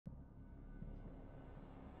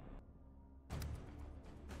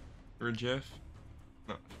Or a Jeff?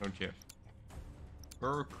 No, no Jeff.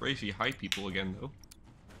 We're crazy high people again, though.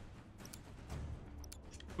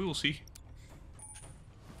 We will see.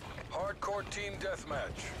 Hardcore team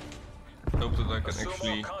deathmatch. Hope that I can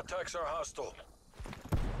actually Contacts are hostile.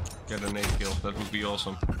 get a nade kill. That would be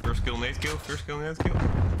awesome. First kill, nade kill. First kill, nade kill.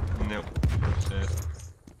 No.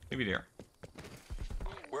 Maybe there.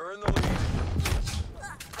 We're in the lead.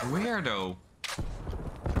 Where though?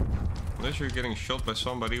 Unless you're getting shot by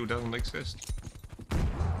somebody who doesn't exist.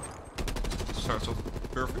 Starts off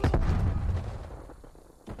perfect.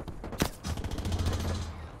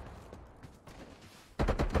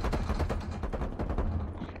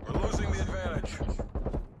 We're losing the advantage.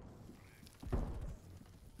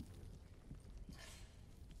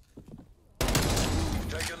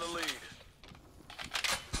 Taking the lead.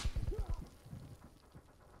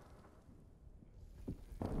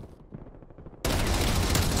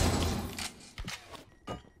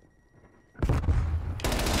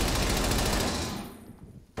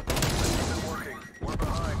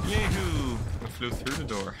 Yahoo! I flew through the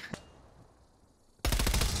door.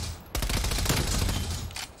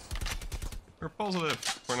 We're positive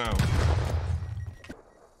for now.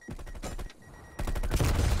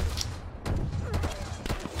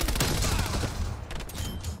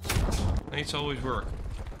 Nades always work.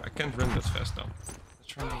 I can't run that fast though. Let's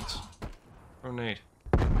try nades. Throw nade.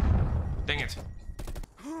 Dang it!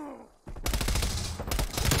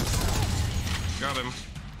 Got him.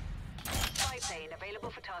 Plane available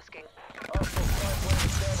for tasking. Hostile spy plane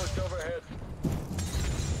established overhead.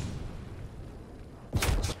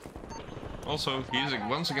 Also, he's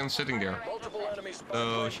once again sitting there. Multiple enemy spy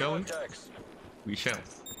So, plane shall we? contacts. We shall.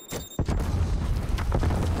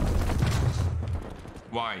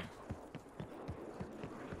 Why?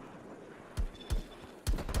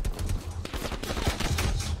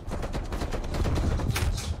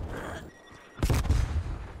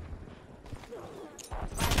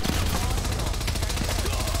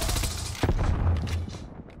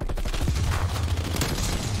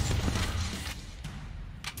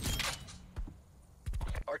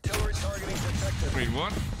 Artillery targeting detected. Wait,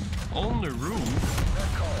 what? On the roof? Net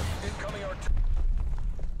call. Incoming artillery.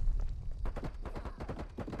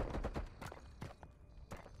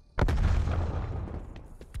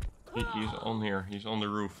 He's on here. He's on the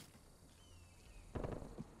roof.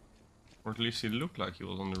 Or at least he looked like he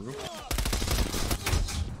was on the roof.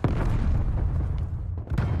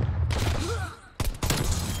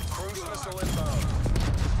 Cruise missile inbound.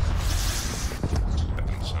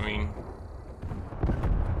 I mean...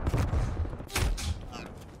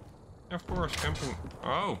 Of course, camping.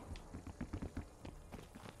 Oh!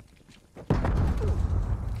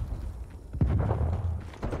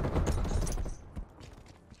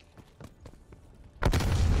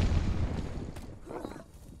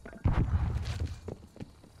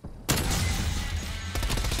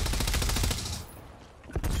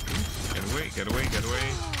 Get away, get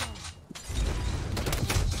away.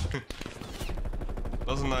 That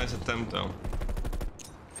was a nice attempt though.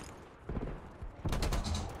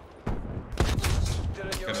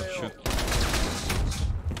 Gotta shoot.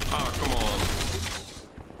 Ah, come on.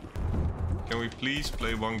 Can we please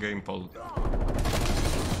play one game positive?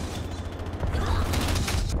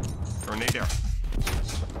 Grenade there.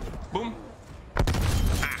 Boom.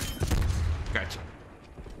 Ah. Gotcha.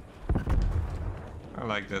 I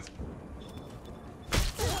like that.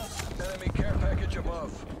 Enemy care package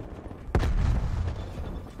above.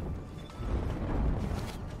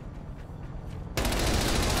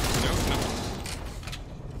 No, no.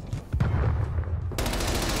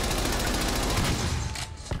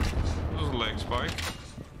 That was a leg spike.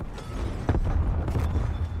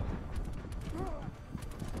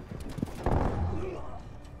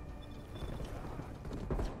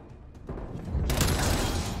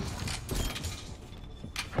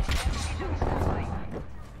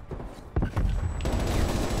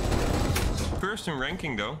 First in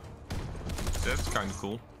ranking though. That's kind of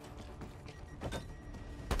cool.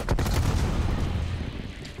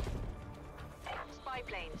 Spy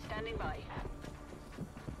plane standing by.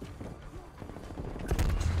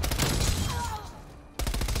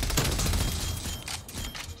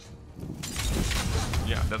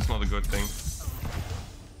 Yeah, that's not a good thing.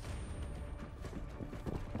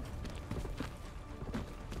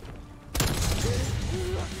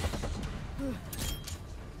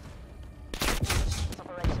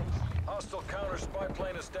 Hostile counter spy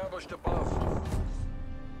plane established above.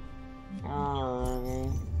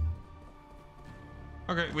 Oh.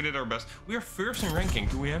 Okay, we did our best. We are first in ranking.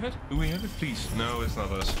 Do we have it? Do we have it? Please. No, it's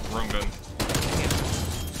not us. Wrong gun.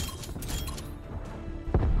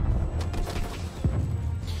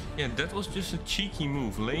 Yeah, that was just a cheeky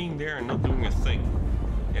move, laying there and not doing a thing.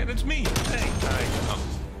 Yeah, that's me. Hey, hi. Oh,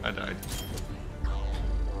 I died.